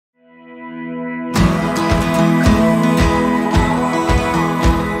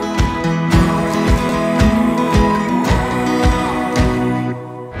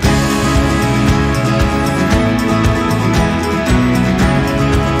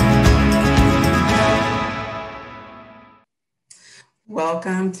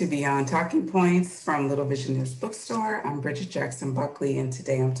Welcome to Beyond Talking Points from Little Visionaries Bookstore. I'm Bridgitte Jackson-Buckley, and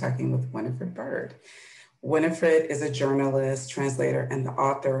today I'm talking with Winifred Bird. Winifred is a journalist, translator, and the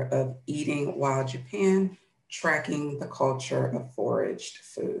author of Eating While Japan, Tracking the Culture of Foraged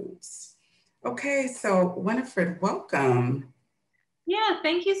Foods. Okay, so Winifred, welcome. Yeah,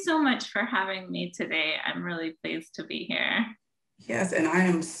 thank you so much for having me today. I'm really pleased to be here. Yes, and I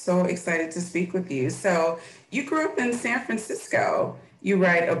am so excited to speak with you. So you grew up in San Francisco. You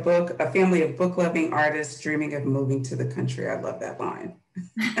write a book, a family of book-loving artists dreaming of moving to the country. I love that line.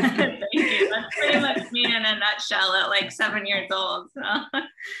 Thank you. That's pretty much me in a nutshell at like 7 years old. So.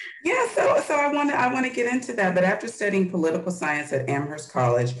 Yeah, so I want to get into that. But after studying political science at Amherst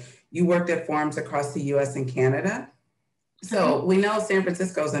College, you worked at farms across the US and Canada. So we know San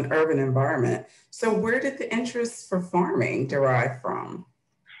Francisco is an urban environment. So where did the interest for farming derive from?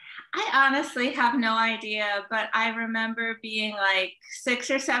 I honestly have no idea, but I remember being like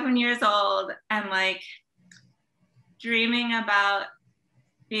 6 or 7 years old and like dreaming about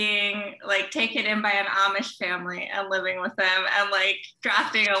being like taken in by an Amish family and living with them and like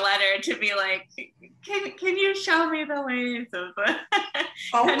drafting a letter to be like, can you show me the ways of the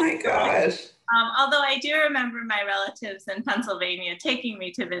Oh my gosh. Although I do remember my relatives in Pennsylvania taking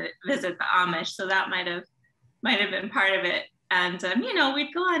me to visit the Amish, so that might have been part of it. And you know,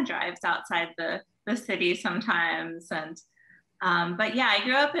 we'd go on drives outside the city sometimes. And but yeah, I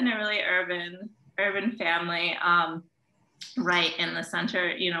grew up in a really urban family, right in the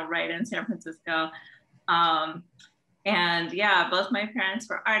center, you know, right in San Francisco. And yeah, both my parents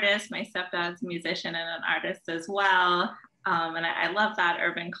were artists. My stepdad's a musician and an artist as well. And I love that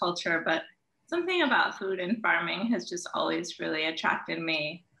urban culture, but something about food and farming has just always really attracted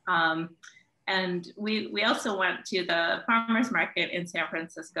me. And we also went to the farmers market in San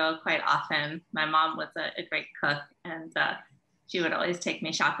Francisco quite often. My mom was a great cook, and she would always take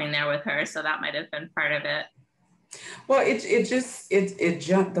me shopping there with her. So that might have been part of it. Well,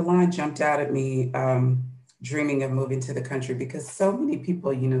 the line jumped out at me, dreaming of moving to the country, because so many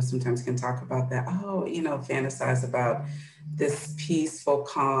people, you know, sometimes can talk about that, fantasize about this peaceful,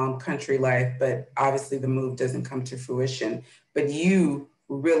 calm country life, but obviously the move doesn't come to fruition. But you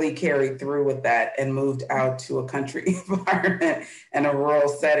really carried through with that and moved out to a country environment and a rural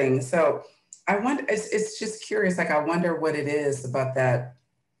setting. So I wonder, it's just curious, like I wonder what it is about that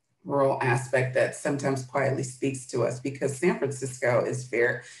rural aspect that sometimes quietly speaks to us, because San Francisco is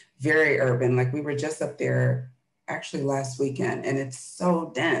very, very urban. Like we were just up there actually last weekend, and it's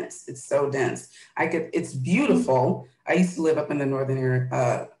so dense. It's so dense. It's beautiful. I used to live up in the Northern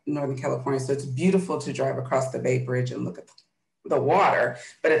California, so it's beautiful to drive across the Bay Bridge and look at the water.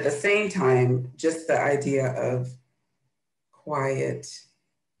 But at the same time, just the idea of quiet,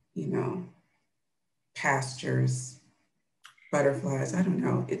 you know, pastures, butterflies, I don't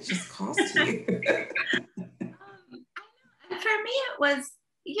know, it just calls to you. For me, it was,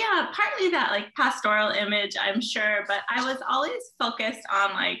 yeah, partly that like pastoral image, I'm sure, but I was always focused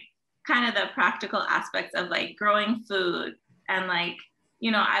on like kind of the practical aspects of like growing food. And like, you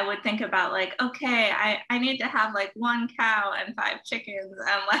know, I would think about like, okay, I need to have like 1 cow and 5 chickens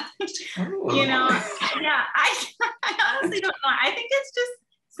and like, you know, yeah, I honestly don't know. I think it's just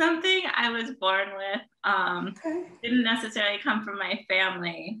something I was born with. Okay. Didn't necessarily come from my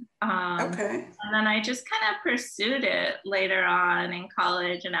family. Okay. And then I just kind of pursued it later on in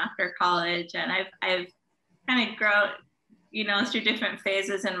college and after college. And I've kind of grown, you know, through different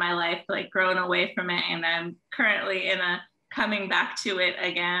phases in my life, like grown away from it. And I'm currently in a coming back to it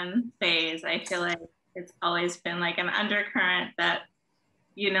again phase. I feel like it's always been like an undercurrent that,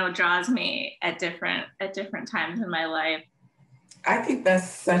 you know, draws me at different times in my life. I think that's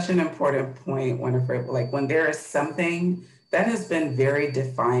such an important point, Winifred. Like when there is something that has been very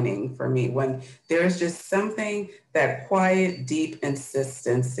defining for me, when there's just something, that quiet, deep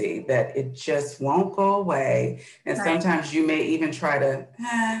insistency that it just won't go away. And Right. Sometimes you may even try to,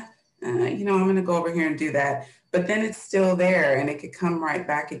 you know, I'm going to go over here and do that. But then it's still there and it could come right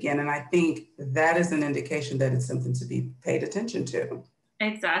back again. And I think that is an indication that it's something to be paid attention to.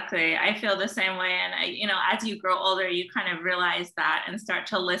 Exactly. I feel the same way. And you know, as you grow older, you kind of realize that and start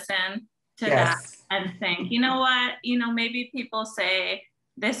to listen to that and think, you know what, you know, maybe people say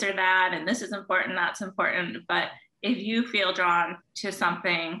this or that, and this is important, that's important. But if you feel drawn to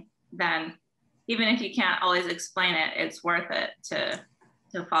something, then even if you can't always explain it, it's worth it to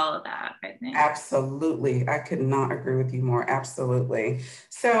follow that, I think. Absolutely. I could not agree with you more. Absolutely.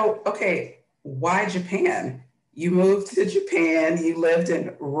 So, okay, why Japan? You moved to Japan, you lived in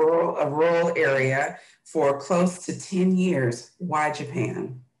a rural area for close to 10 years. Why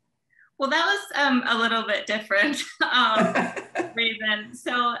Japan? Well, that was a little bit different. reason.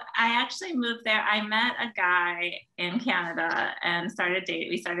 So I actually moved there. I met a guy in Canada and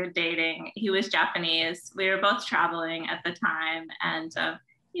we started dating. He was Japanese. We were both traveling at the time, and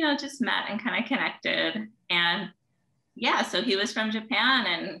just met and kind of connected. And yeah, so he was from Japan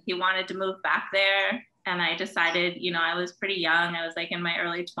and he wanted to move back there. And I decided, I was pretty young. I was like in my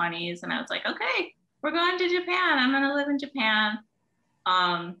early 20s, and I was like, okay, we're going to Japan. I'm going to live in Japan.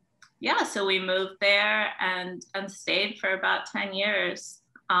 Yeah, so we moved there and stayed for about 10 years.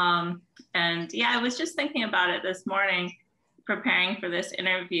 And yeah, I was just thinking about it this morning, preparing for this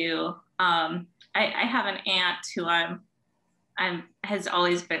interview. I have an aunt who has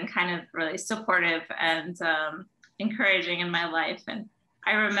always been kind of really supportive and encouraging in my life. And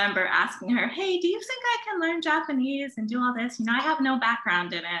I remember asking her, hey, do you think I can learn Japanese and do all this? I have no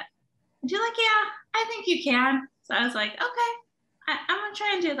background in it. And she's like, yeah, I think you can. So I was like, okay, I'm gonna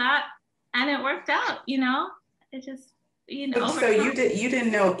try and do that. And it worked out, it just, So you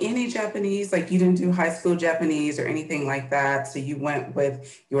didn't know any Japanese, like you didn't do high school Japanese or anything like that. So you went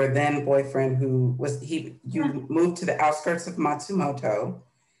with your then boyfriend you moved to the outskirts of Matsumoto,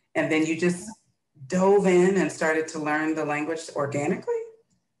 and then you just dove in and started to learn the language organically?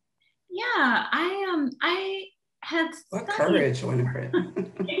 Yeah, I had What courage, Winifred.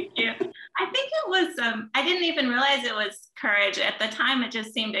 Thank you. I think it was, I didn't even realize it was courage. At the time, it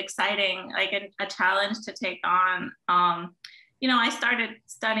just seemed exciting, like a challenge to take on. I started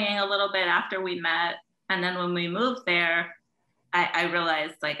studying a little bit after we met. And then when we moved there, I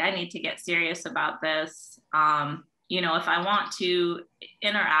realized like I need to get serious about this. If I want to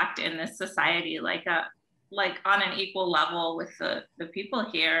interact in this society, like on an equal level with the people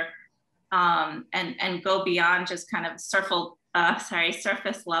here, and go beyond just kind of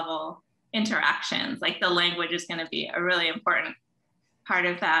surface level interactions. Like the language is going to be a really important part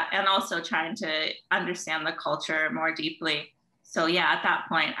of that, and also trying to understand the culture more deeply. So yeah, at that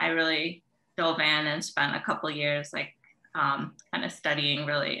point, I really dove in and spent a couple of years kind of studying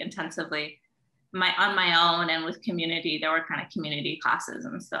really intensively on my own, and with community. There were kind of community classes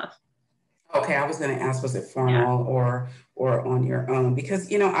and stuff. Okay, I was going to ask, was it formal or on your own? Because,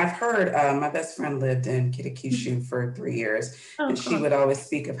 I've heard my best friend lived in Kitakyushu for 3 years, and she would always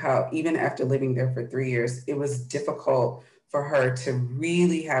speak of how even after living there for 3 years, it was difficult for her to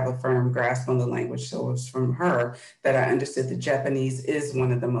really have a firm grasp on the language. So it was from her that I understood that Japanese is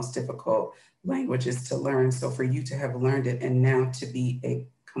one of the most difficult languages to learn. So for you to have learned it and now to be a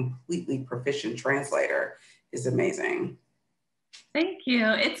completely proficient translator is amazing. Thank you.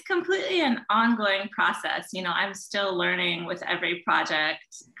 It's completely an ongoing process. I'm still learning with every project,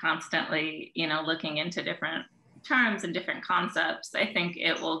 constantly, looking into different terms and different concepts. I think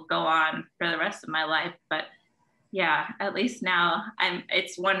it will go on for the rest of my life. But yeah, at least now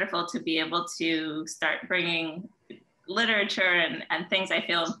it's wonderful to be able to start bringing literature and things I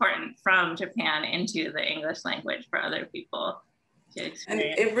feel important from Japan into the English language for other people. And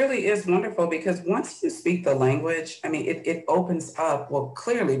it really is wonderful because once you speak the language, I mean, it opens up, well,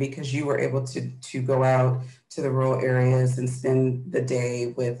 clearly because you were able to go out to the rural areas and spend the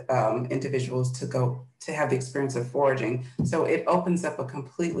day with individuals to have the experience of foraging. So it opens up a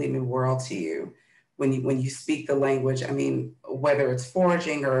completely new world to you when you speak the language. I mean, whether it's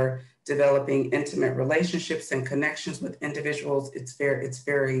foraging or developing intimate relationships and connections with individuals, it's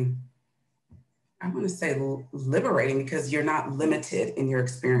very I want to say liberating because you're not limited in your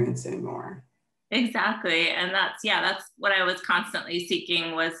experience anymore. Exactly. And that's what I was constantly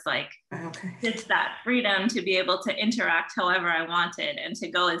seeking, was like, just that freedom to be able to interact however I wanted and to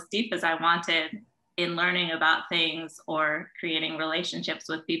go as deep as I wanted in learning about things or creating relationships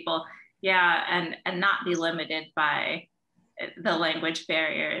with people. Yeah. And not be limited by the language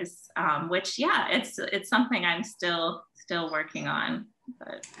barriers, which, it's something I'm still working on.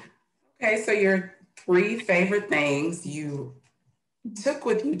 But. Okay, so your 3 favorite things you took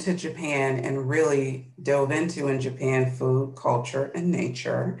with you to Japan and really dove into in Japan: food, culture, and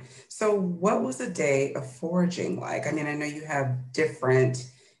nature. So what was a day of foraging like? I mean, I know you have different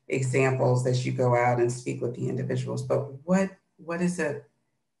examples that you go out and speak with the individuals, but what is a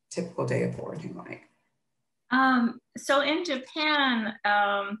typical day of foraging like? So in Japan,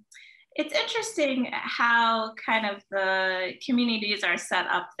 it's interesting how kind of the communities are set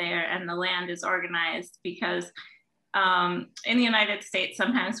up there and the land is organized, because in the United States,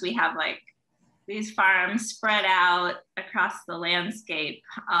 sometimes we have like these farms spread out across the landscape.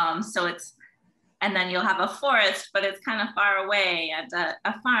 And then you'll have a forest, but it's kind of far away, and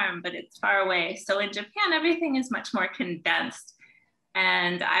a farm, but it's far away. So in Japan, everything is much more condensed.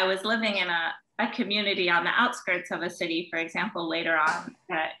 And I was living in a community on the outskirts of a city, for example, later on,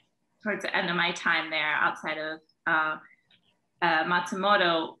 towards the end of my time there, outside of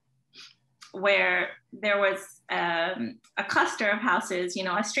Matsumoto, where there was a cluster of houses, you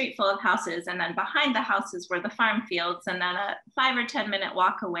know, a street full of houses, and then behind the houses were the farm fields, and then a 5 or 10 minute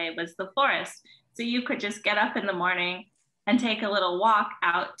walk away was the forest. So you could just get up in the morning and take a little walk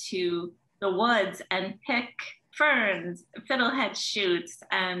out to the woods and pick ferns, fiddlehead shoots,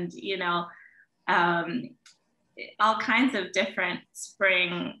 and, you know, all kinds of different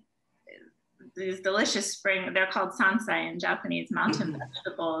these delicious spring, they're called sansai in Japanese, mountain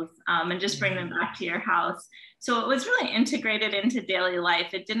vegetables, and just bring them back to your house. So it was really integrated into daily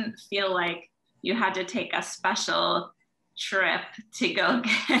life. It didn't feel like you had to take a special trip to go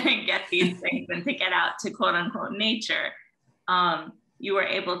get these things and to get out to quote unquote nature. You were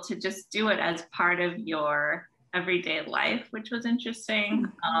able to just do it as part of your everyday life, which was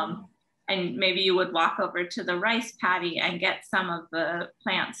interesting. And maybe you would walk over to the rice paddy and get some of the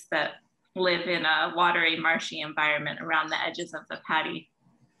plants that live in a watery, marshy environment around the edges of the paddy.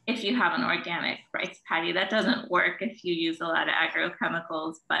 If you have an organic rice paddy, that doesn't work if you use a lot of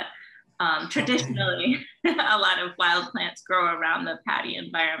agrochemicals, but traditionally, a lot of wild plants grow around the paddy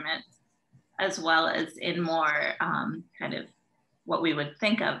environment, as well as in more kind of what we would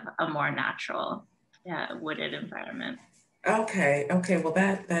think of a more natural wooded environment. Okay, well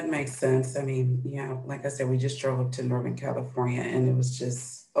that makes sense. I mean, yeah, like I said, we just drove up to Northern California and it was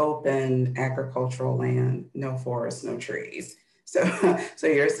just open agricultural land, no forest, no trees. So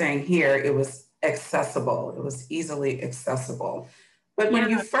you're saying here it was accessible, it was easily accessible. But when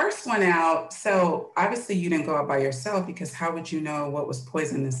you first went out, so obviously you didn't go out by yourself, because how would you know what was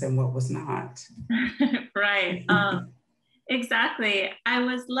poisonous and what was not? Right. Exactly. I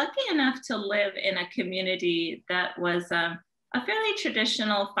was lucky enough to live in a community that was a fairly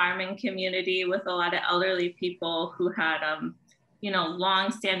traditional farming community with a lot of elderly people who had, you know,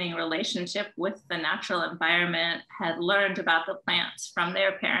 long-standing relationship with the natural environment, had learned about the plants from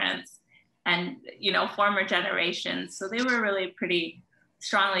their parents and, you know, former generations. So they were really pretty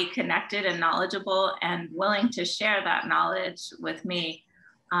strongly connected and knowledgeable and willing to share that knowledge with me.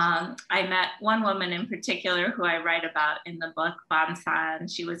 I met one woman in particular who I write about in the book, Ban-san.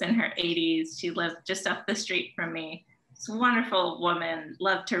 She was in her 80s. She lived just up the street from me. It's a wonderful woman,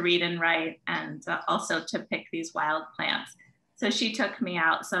 loved to read and write, and also to pick these wild plants. So she took me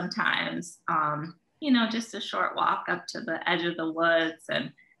out sometimes, you know, just a short walk up to the edge of the woods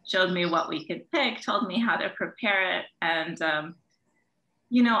and showed me what we could pick, told me how to prepare it. And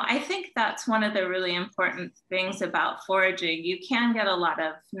you know, I think that's one of the really important things about foraging. You can get a lot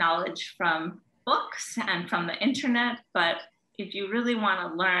of knowledge from books and from the internet, but if you really want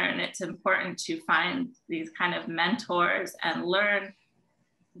to learn, it's important to find these kind of mentors and learn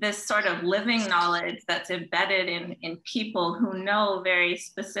this sort of living knowledge that's embedded in people who know very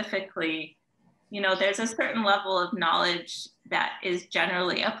specifically. You know, there's a certain level of knowledge that is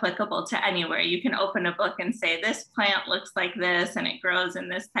generally applicable to anywhere. You can open a book and say, this plant looks like this and it grows in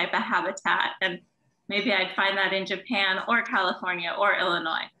this type of habitat. And maybe I'd find that in Japan or California or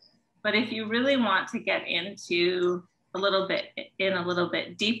Illinois. But if you really want to get into a little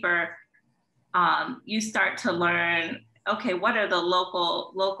bit deeper, you start to learn, okay, what are the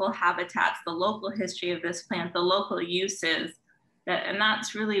local habitats, the local history of this plant, the local uses, and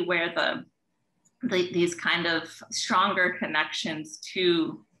that's really where these kind of stronger connections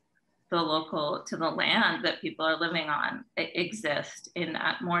to the land that people are living on exist in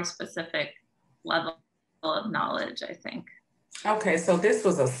that more specific level of knowledge, I think. Okay, so this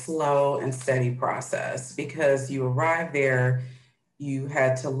was a slow and steady process, because you arrived there, you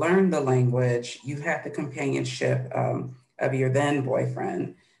had to learn the language, you had the companionship of your then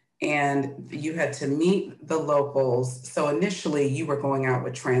boyfriend, and you had to meet the locals. So initially you were going out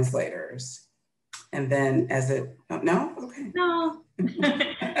with translators. And then no? Okay. No. No,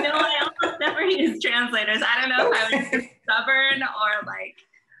 I almost never used translators. I don't know if I was just stubborn or like,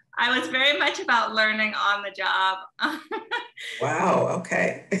 I was very much about learning on the job. Wow,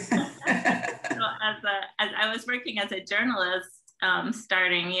 okay. So as I was working as a journalist,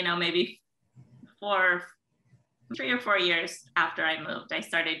 starting, you know, maybe 3 or 4 years after I moved, I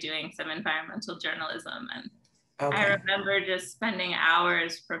started doing some environmental journalism, and okay. I remember just spending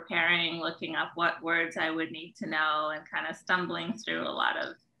hours preparing, looking up what words I would need to know, and kind of stumbling through a lot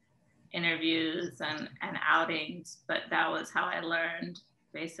of interviews and outings. But that was how I learned,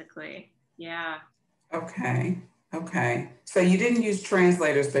 basically. Yeah. Okay. So you didn't use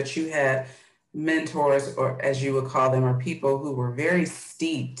translators, but you had mentors, or as you would call them, or people who were very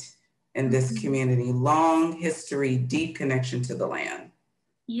steeped in this community, long history, deep connection to the land.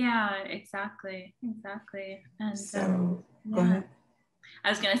 Yeah, exactly. And so, go ahead. I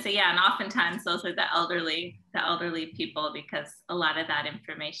was going to say, yeah, and oftentimes those are the elderly people, because a lot of that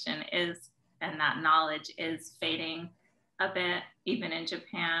information is, and that knowledge is fading a bit, even in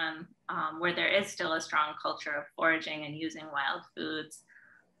Japan, where there is still a strong culture of foraging and using wild foods.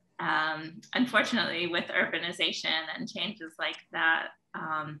 Unfortunately, with urbanization and changes like that,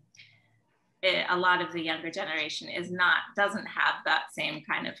 a lot of the younger generation doesn't have that same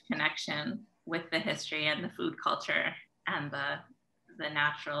kind of connection with the history and the food culture and the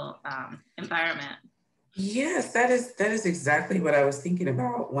natural environment. Yes, that is exactly what I was thinking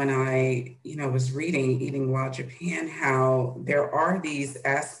about when I, was reading Eating Wild Japan, how there are these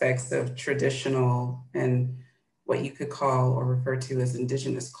aspects of traditional and what you could call or refer to as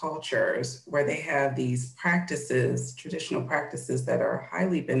indigenous cultures, where they have these practices, traditional practices that are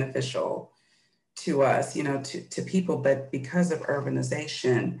highly beneficial to us, to people, but because of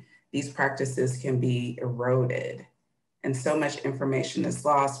urbanization, these practices can be eroded and so much information is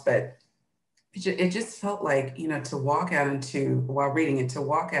lost. But it just felt like, to walk out while reading it, to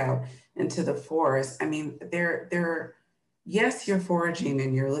walk out into the forest. I mean, yes, you're foraging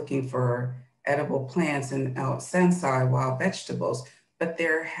and you're looking for edible plants and sensai, wild vegetables, but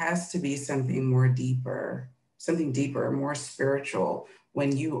there has to be something deeper, more spiritual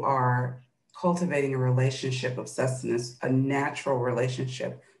when you are cultivating a relationship of sustenance, a natural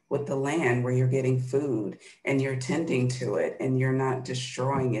relationship with the land where you're getting food and you're tending to it and you're not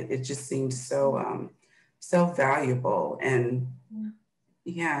destroying it. It just seems so valuable. And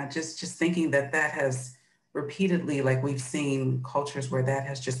yeah, just thinking that has repeatedly, like we've seen cultures where that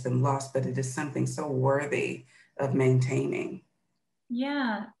has just been lost, but it is something so worthy of maintaining.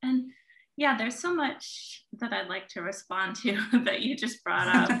 Yeah, and yeah, there's so much that I'd like to respond to that you just brought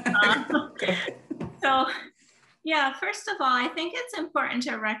up. So yeah, first of all, I think it's important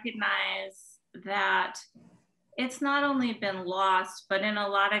to recognize that it's not only been lost, but in a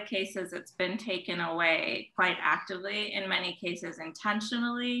lot of cases, it's been taken away quite actively, in many cases,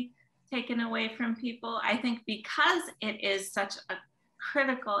 intentionally taken away from people. I think because it is such a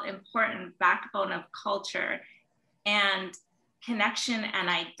critical, important backbone of culture and connection and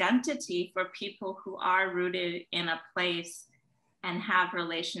identity for people who are rooted in a place and have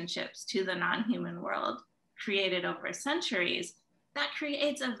relationships to the non-human world created over centuries, that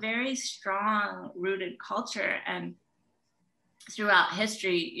creates a very strong rooted culture. And throughout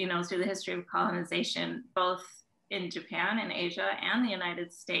history, through the history of colonization, both in Japan and Asia and the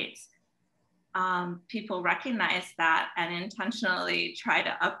United States, people recognize that and intentionally try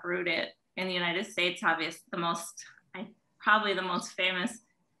to uproot it. In the United States, obviously, probably the most famous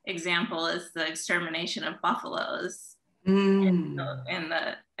example is the extermination of buffaloes in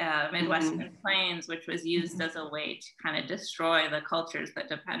the Midwestern plains, which was used as a way to kind of destroy the cultures that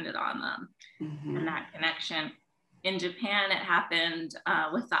depended on them and that connection. In Japan, it happened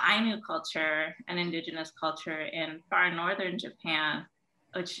with the Ainu culture, an indigenous culture in far northern Japan,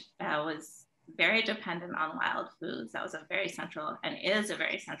 which was very dependent on wild foods. That was a very central and is a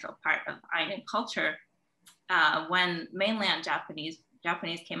very central part of Ainu culture. When mainland Japanese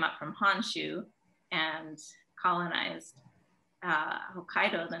came up from Honshu and colonized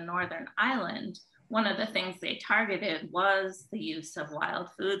Hokkaido, the northern island, one of the things they targeted was the use of wild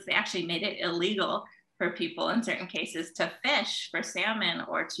foods. They actually made it illegal for people in certain cases to fish for salmon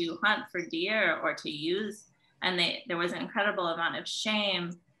or to hunt for deer or to use, and there was an incredible amount of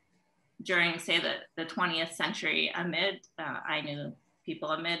shame during, say, the 20th century amid Ainu people,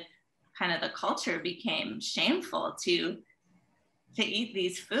 amid kind of the culture became shameful to eat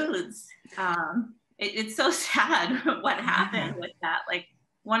these foods. It's so sad what happened with that. Like,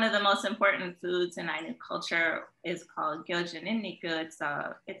 one of the most important foods in Ainu culture is called gyojin ninniku. It's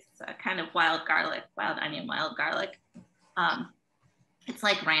a kind of wild onion, wild garlic. It's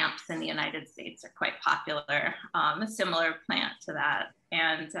like ramps in the United States are quite popular, a similar plant to that.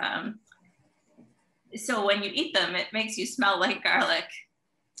 And so when you eat them, it makes you smell like garlic.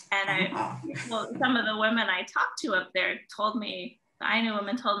 And some of the women I talked to up there told me, the Ainu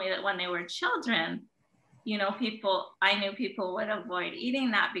women told me that when they were children, Ainu people would avoid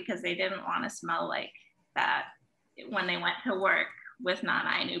eating that because they didn't want to smell like that when they went to work with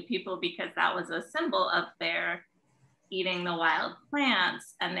non-Ainu people, because that was a symbol of their eating the wild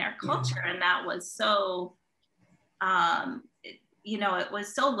plants and their culture. And that was so, it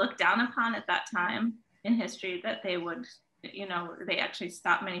was so looked down upon at that time in history that they would, they actually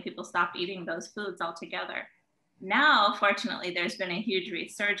many people stopped eating those foods altogether. Now, fortunately, there's been a huge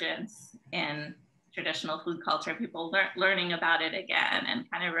resurgence in traditional food culture, people learning about it again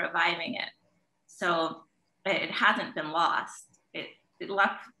and kind of reviving it. So it hasn't been lost.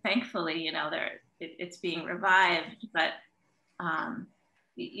 Thankfully, it's being revived, but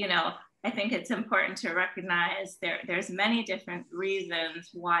you know, I think it's important to recognize there's many different reasons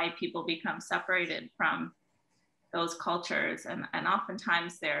why people become separated from those cultures, and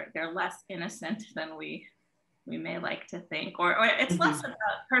oftentimes they're less innocent than we may like to think, or it's less about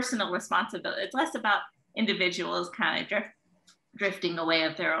personal responsibility. It's less about individuals kind of drifting away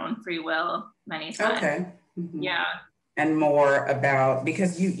of their own free will many times. Okay. Yeah. And more about,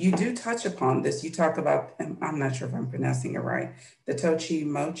 because you do touch upon this, you talk about, I'm not sure if I'm pronouncing it right, the Tochi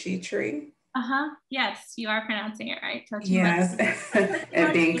Mochi tree. Yes, you are pronouncing it right. Tochi yes.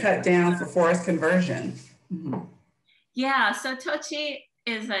 And being cut down for forest conversion. Yeah, so tochi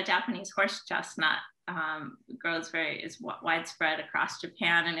is a Japanese horse chestnut. Is widespread across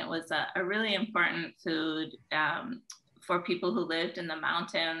Japan, and it was a really important food for people who lived in the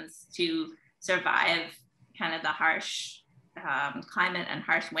mountains to survive kind of the harsh climate and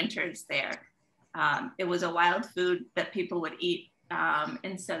harsh winters there. It was a wild food that people would eat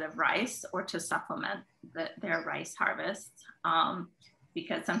instead of rice, or to supplement their rice harvests,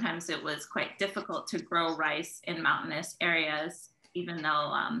 because sometimes it was quite difficult to grow rice in mountainous areas, even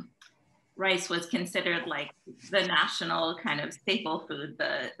though rice was considered like the national kind of staple food,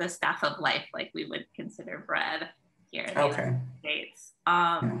 the staff of life, like we would consider bread here in the United States.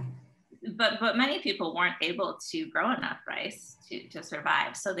 But many people weren't able to grow enough rice to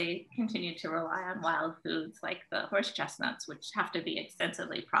survive. So they continued to rely on wild foods like the horse chestnuts, which have to be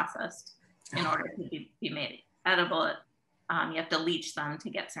extensively processed in order to be made edible. You have to leach them to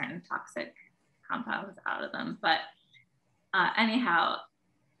get certain toxic compounds out of them. But anyhow,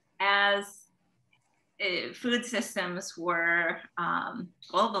 as food systems were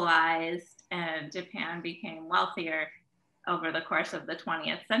globalized and Japan became wealthier over the course of the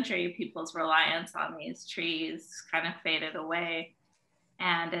 20th century, people's reliance on these trees kind of faded away.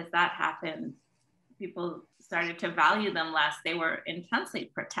 And as that happened, people started to value them less. They were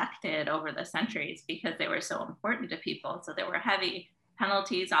intensely protected over the centuries because they were so important to people. So there were heavy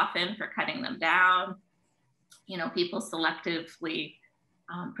penalties often for cutting them down. You know, people selectively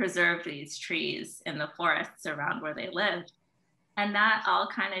preserved these trees in the forests around where they lived. And that all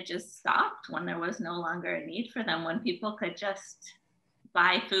kind of just stopped when there was no longer a need for them, when people could just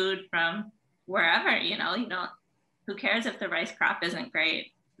buy food from wherever, you know, who cares if the rice crop isn't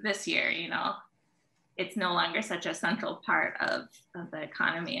great this year, you know, it's no longer such a central part of the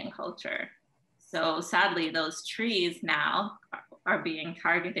economy and culture. So sadly, those trees now are being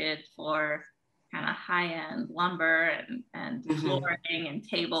targeted for kind of high-end lumber and flooring and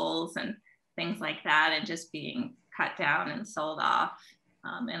tables and things like that, and just being cut down and sold off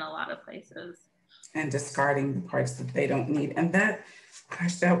in a lot of places. And discarding the parts that they don't need. And that,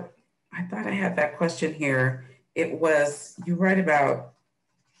 gosh, that, I thought I had that question here. It was, you write about,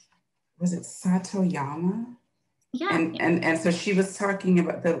 was it Satoyama? Yeah. And so she was talking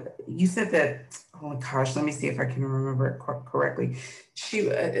about you said that, oh my gosh, let me see if I can remember it correctly.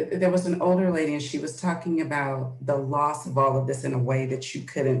 There was an older lady and she was talking about the loss of all of this in a way that you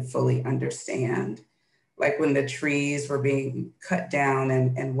couldn't fully understand. Like when the trees were being cut down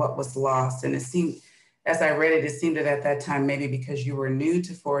and what was lost. And it seemed, as I read it, it seemed that at that time, maybe because you were new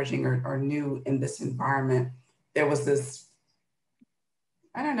to foraging or new in this environment, there was this,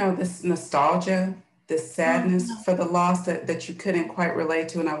 I don't know, this nostalgia, this sadness for the loss that you couldn't quite relate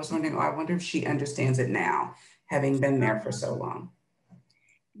to. And I was wondering, I wonder if she understands it now, having been there for so long.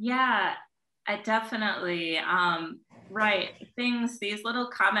 Yeah, I definitely, right. These little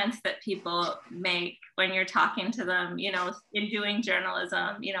comments that people make when you're talking to them, you know, in doing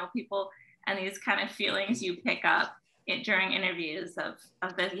journalism, you know, people, and these kind of feelings you pick up during interviews of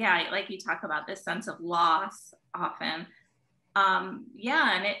the, like you talk about this sense of loss often. And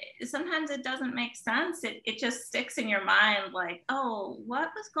sometimes it doesn't make sense. It just sticks in your mind like, oh, what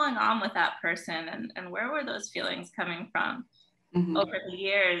was going on with that person, and where were those feelings coming from over the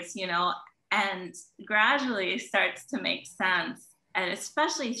years, you know, and gradually starts to make sense. And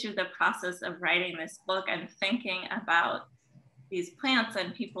especially through the process of writing this book and thinking about these plants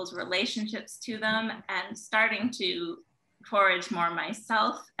and people's relationships to them, and starting to forage more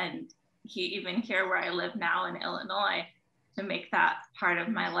myself, and even here where I live now in Illinois, to make that part of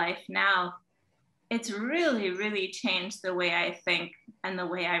my life now, it's really, really changed the way I think and the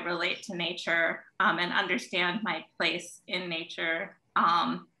way I relate to nature, and understand my place in nature.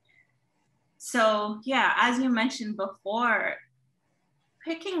 So yeah, as you mentioned before,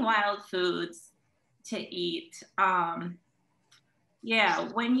 picking wild foods to eat. I've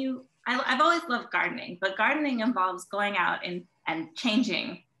always loved gardening, but gardening involves going out and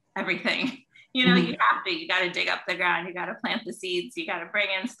changing everything. You know, you got to dig up the ground, you got to plant the seeds, you got to bring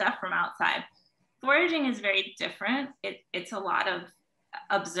in stuff from outside. Foraging is very different. It's a lot of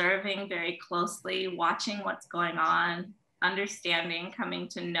observing very closely, watching what's going on, understanding, coming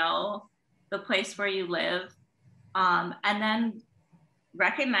to know the place where you live, and then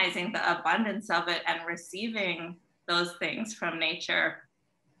recognizing the abundance of it and receiving those things from nature.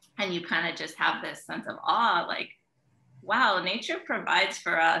 And you kind of just have this sense of awe, like, wow, nature provides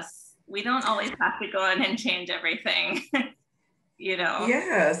for us. We don't always have to go in and change everything, you know?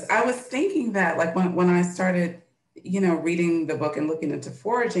 Yes, I was thinking that, like, when I started, reading the book and looking into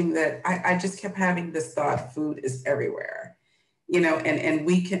foraging, that I just kept having this thought: food is everywhere, and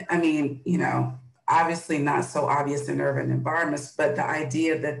we can, I mean, obviously not so obvious in urban environments, but the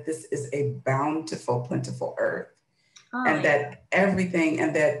idea that this is a bountiful, plentiful earth, Oh, and yeah. that everything,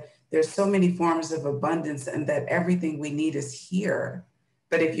 and that there's so many forms of abundance, and that everything we need is here.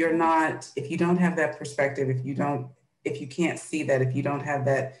 But if you don't have that perspective, if you can't see that, if you don't have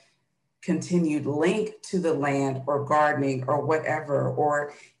that continued link to the land or gardening or whatever,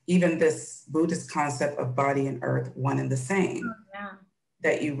 or even this Buddhist concept of body and earth, one and the same, Yeah.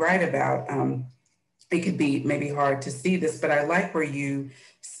 that you write about, it could be maybe hard to see this, but I like where you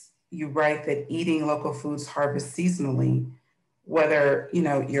write that eating local foods harvest seasonally, whether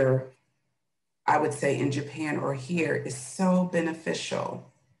you're, I would say, in Japan or here, is so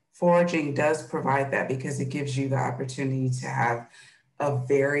beneficial. Foraging does provide that because it gives you the opportunity to have a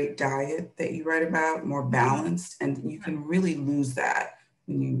varied diet that you write about, more balanced, and you can really lose that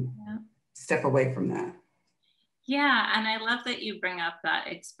when you step away from that. Yeah, and I love that you bring up that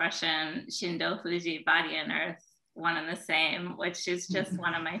expression, Shindo Fuji, body and earth, one and the same, which is just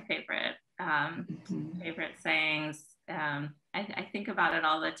one of my favorite favorite sayings. I think about it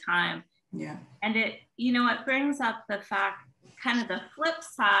all the time. Yeah. And it brings up the fact, kind of the flip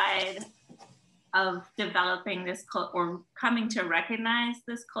side of developing this or coming to recognize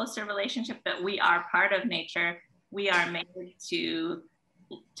this closer relationship, that we are part of nature. We are made to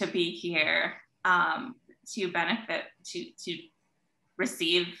be here, to benefit, to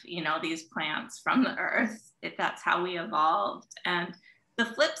receive, these plants from the earth. That's how we evolved. And the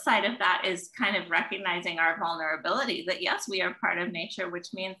flip side of that is kind of recognizing our vulnerability, that yes, we are part of nature,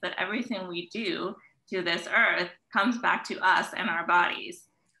 which means that everything we do to this earth comes back to us and our bodies.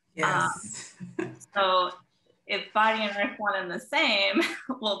 Yes. So if body and earth one and the same,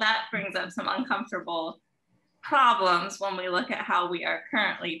 well, that brings up some uncomfortable problems when we look at how we are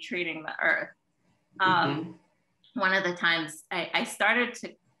currently treating the earth. One of the times I started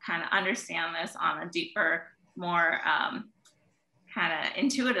to kind of understand this on a deeper, more kind of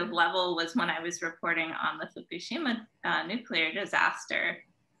intuitive level was when I was reporting on the Fukushima nuclear disaster.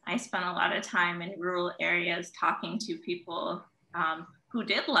 I spent a lot of time in rural areas talking to people who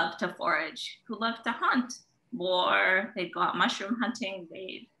did love to forage, who loved to hunt boar. They'd go out mushroom hunting,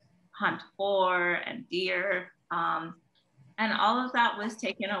 they'd hunt boar and deer. And all of that was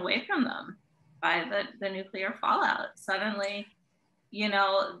taken away from them by the nuclear fallout. Suddenly,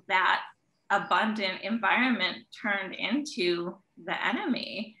 that abundant environment turned into the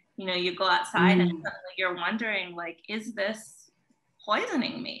enemy. You go outside and suddenly you're wondering, like, is this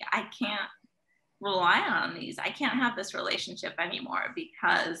poisoning me? I can't rely on these. I can't have this relationship anymore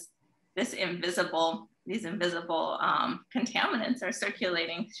because these invisible contaminants are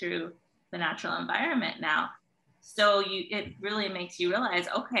circulating through the natural environment now. So it really makes you realize,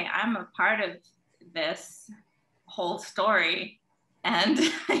 okay, I'm a part of this whole story, and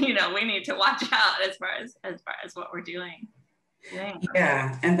we need to watch out as far as what we're doing.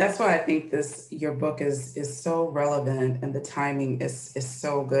 Yeah, and that's why I think your book is so relevant, and the timing is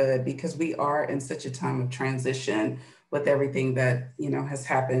so good, because we are in such a time of transition with everything that has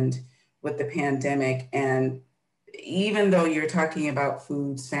happened with the pandemic. And even though you're talking about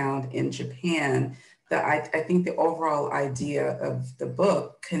foods found in Japan, I think the overall idea of the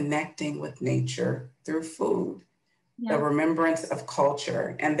book, connecting with nature through food, the remembrance of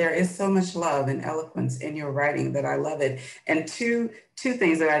culture. And there is so much love and eloquence in your writing that I love it. And two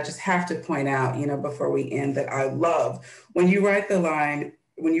things that I just have to point out, before we end, that I love. When you write the line,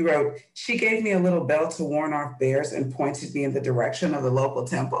 when you wrote, "She gave me a little bell to warn off bears and pointed me in the direction of the local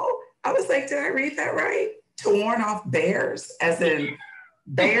temple." I was like, did I read that right? To warn off bears, as in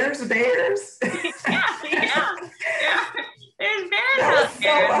bears? Yeah. There's bears out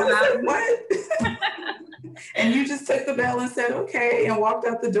there. I was like, what? And you just took the bell and said, okay, and walked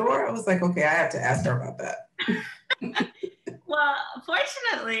out the door. I was like, okay, I have to ask her about that. Well,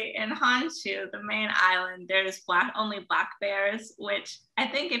 fortunately, in Honshu, the main island, there's only black bears, which I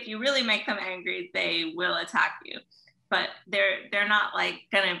think if you really make them angry, they will attack you. But they're not like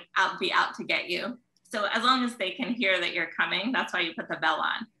gonna be out to get you. So as long as they can hear that you're coming, that's why you put the bell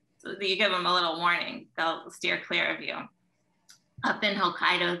on. So that you give them a little warning, they'll steer clear of you. up in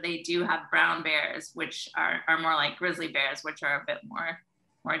Hokkaido, they do have brown bears, which are more like grizzly bears, which are a bit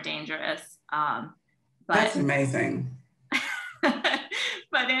more dangerous. That's amazing.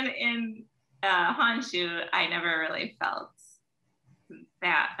 But in Honshu, I never really felt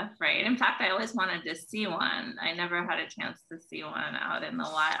that afraid. In fact, I always wanted to see one. I never had a chance to see one out in the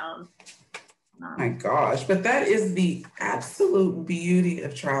wild. My gosh, but that is the absolute beauty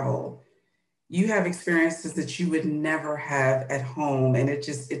of travel. You have experiences that you would never have at home, and it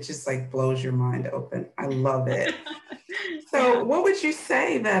just like blows your mind open. I love it. So Yeah. what would you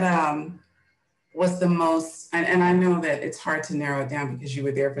say that was the most, and I know that it's hard to narrow it down because you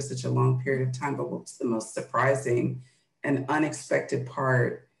were there for such a long period of time, but what was the most surprising and unexpected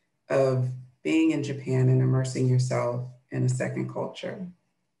part of being in Japan and immersing yourself in a second culture?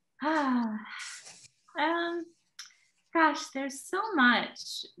 Gosh, there's so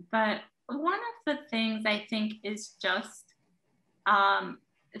much, but one of the things I think is just um,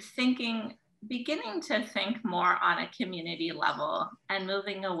 beginning to think more on a community level and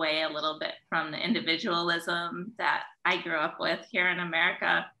moving away a little bit from the individualism that I grew up with here in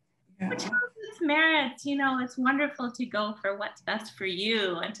America, which has its merits. You know, it's wonderful to go for what's best for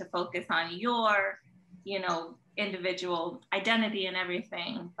you and to focus on your, individual identity and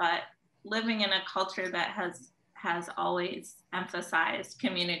everything. But living in a culture that has always emphasized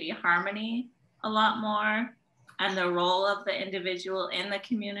community harmony a lot more, and the role of the individual in the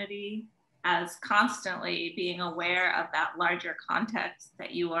community as constantly being aware of that larger context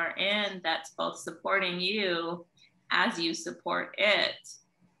that you are in, that's both supporting you as you support it,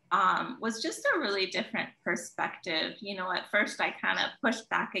 was just a really different perspective. At first I kind of pushed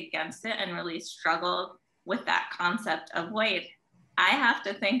back against it and really struggled with that concept of, wait, I have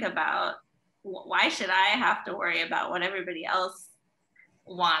to think about, why should I have to worry about what everybody else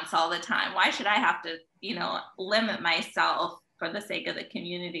wants all the time? Why should I have to, limit myself for the sake of the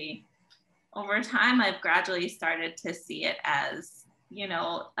community? Over time, I've gradually started to see it as,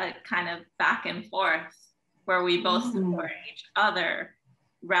 a kind of back and forth where we both support each other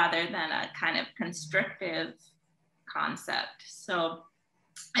rather than a kind of constrictive concept. So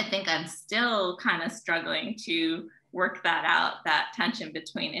I think I'm still kind of struggling to work that out, that tension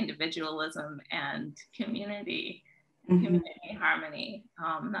between individualism and community harmony.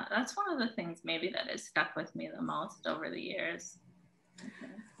 That's one of the things maybe that has stuck with me the most over the years.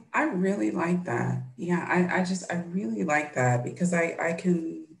 I really like that. Yeah, I really like that because I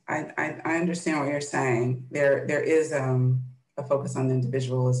understand what you're saying. There is a focus on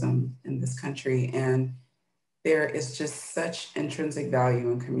individualism in this country, and there is just such intrinsic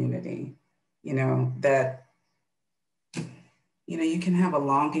value in community, that you can have a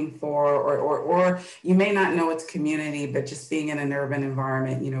longing for, or you may not know it's community, but just being in an urban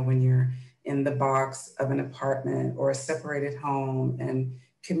environment, when you're in the box of an apartment or a separated home, and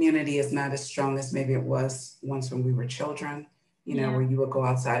community is not as strong as maybe it was once when we were children, where you would go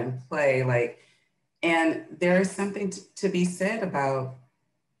outside and play, and there is something to be said about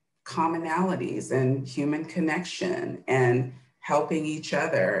commonalities and human connection and helping each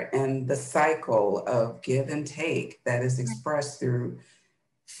other, and the cycle of give and take that is expressed through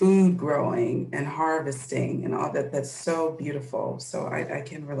food growing and harvesting and all that. That's so beautiful. So I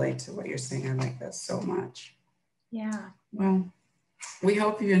can relate to what you're saying. I like that so much. Yeah. Well, we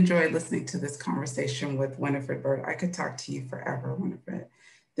hope you enjoyed listening to this conversation with Winifred Bird. I could talk to you forever, Winifred.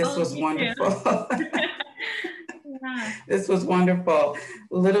 This was wonderful. Yeah. This was wonderful.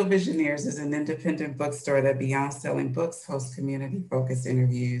 Little Visionaries is an independent bookstore that, beyond selling books, hosts community-focused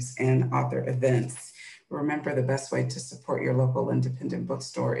interviews and author events. Remember, the best way to support your local independent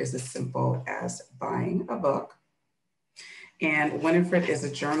bookstore is as simple as buying a book. And Winifred is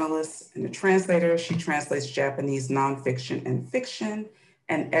a journalist and a translator. She translates Japanese nonfiction and fiction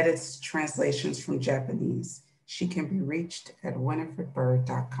and edits translations from Japanese. She can be reached at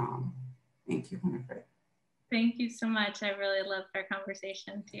winifredbird.com. Thank you, Winifred. Thank you so much. I really loved our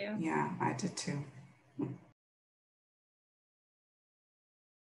conversation too. Yeah, I did too.